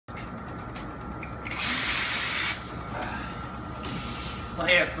Well,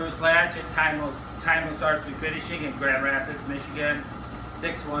 hey, it's Bruce Latch at Timeless Arts Refinishing in Grand Rapids, Michigan.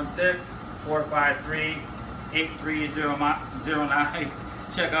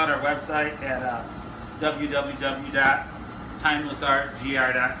 616-453-8309. Check out our website at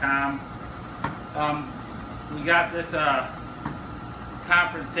www.timelessartgr.com. We got this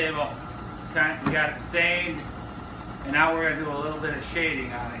conference table. We got it stained, and now we're going to do a little bit of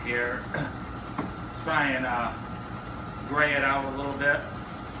shading on it here. Try and gray it out a little bit.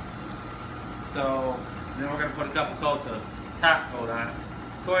 So then we're going to put a couple coats of top coat on it.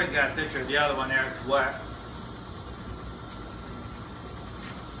 Corey's got a picture of the other one there. It's wet.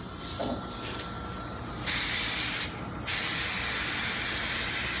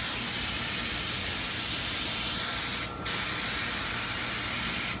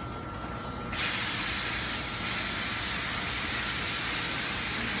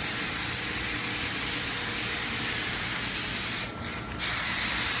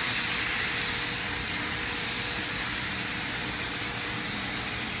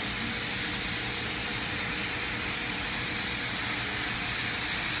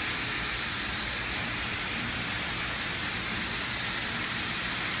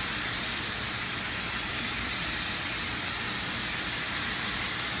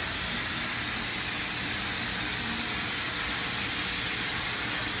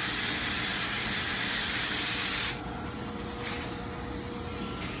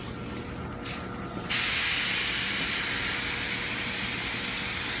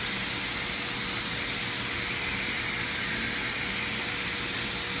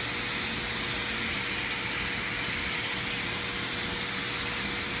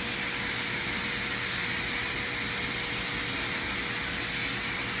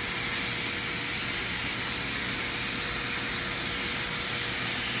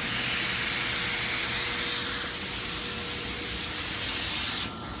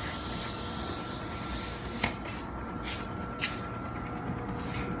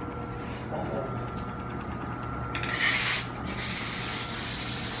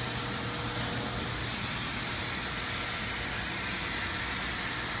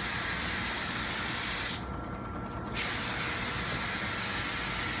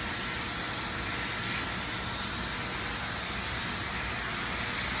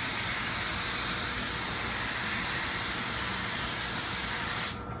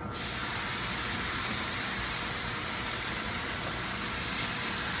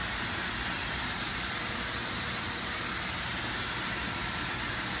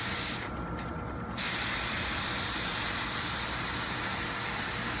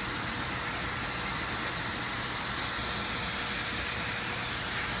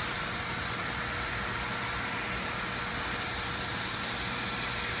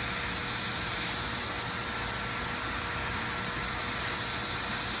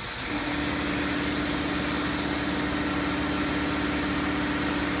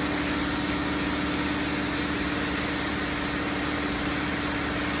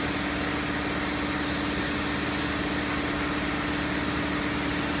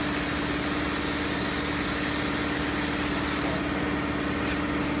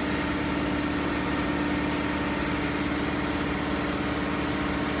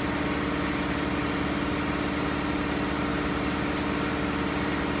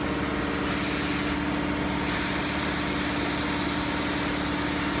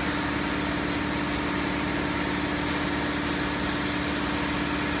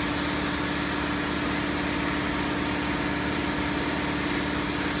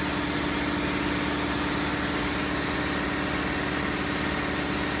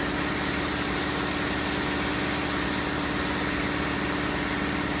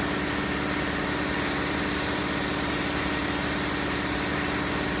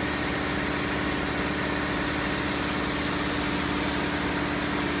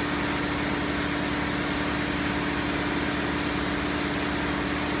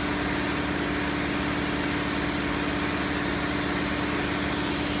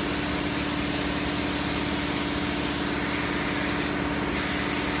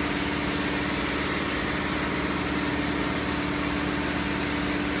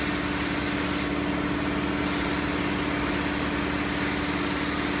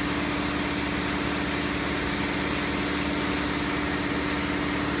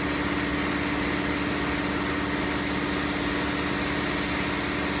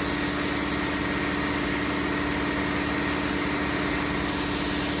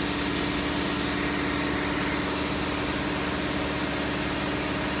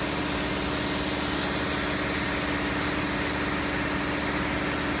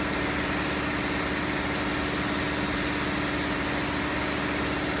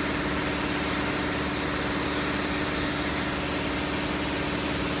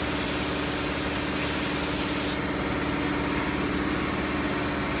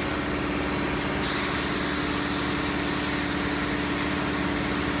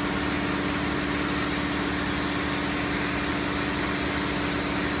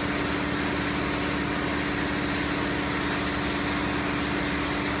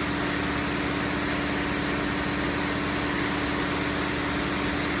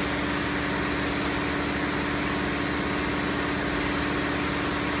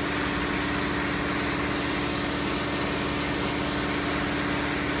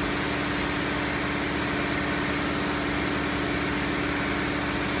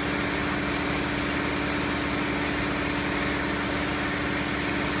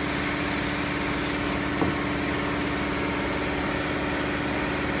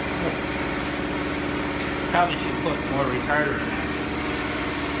 Probably should put more retarder in that.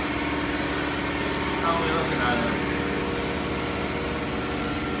 How are we looking at it?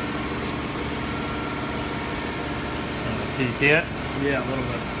 Can you see it? Yeah, a little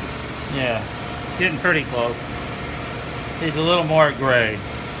bit. Yeah, getting pretty close. He's a little more gray.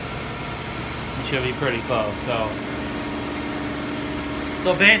 He should be pretty close.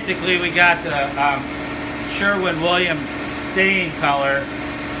 So basically, we got the Sherwin-Williams stain color,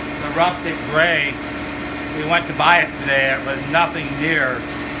 the rustic gray. We went to buy it today. It was nothing near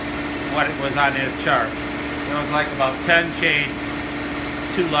what it was on his chart. It was like about 10 shades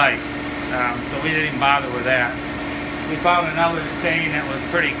too light. So we didn't even bother with that. We found another stain that was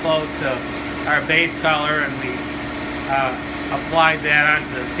pretty close to our base color, and we applied that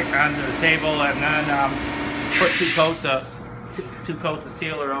onto the table, and then put two coats of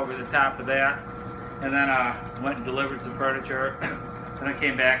sealer over the top of that, and then went and delivered some furniture. Then I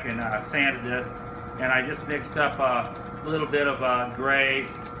came back and sanded this, and I just mixed up a little bit of gray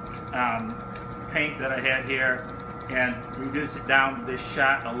paint that I had here and reduced it down to this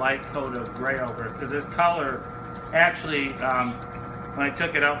shot, a light coat of gray over it, because this color actually, when I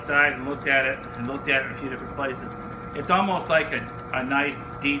took it outside and looked at it in a few different places, it's almost like a nice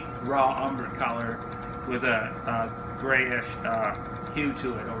deep raw umber color with a grayish hue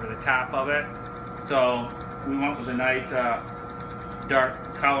to it over the top of it. So we went with a nice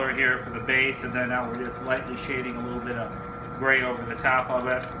dark color here for the base, and then now we're just lightly shading a little bit of gray over the top of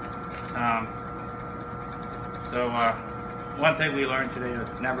it. One thing we learned today is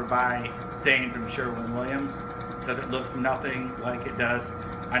never buy stain from Sherwin-Williams, because it looks nothing like it does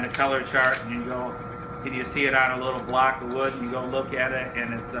on the color chart. And you go, and you see it on a little block of wood, and you go look at it,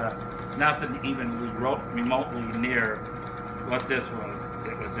 and it's nothing even remotely near what this was.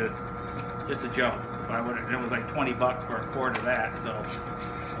 It was just a joke. It was like 20 bucks for a quart of that. So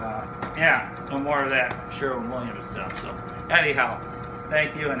yeah, no more of that Sherwin-Williams stuff. So anyhow,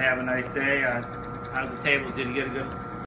 thank you and have a nice day. Out of the tables, did you get a good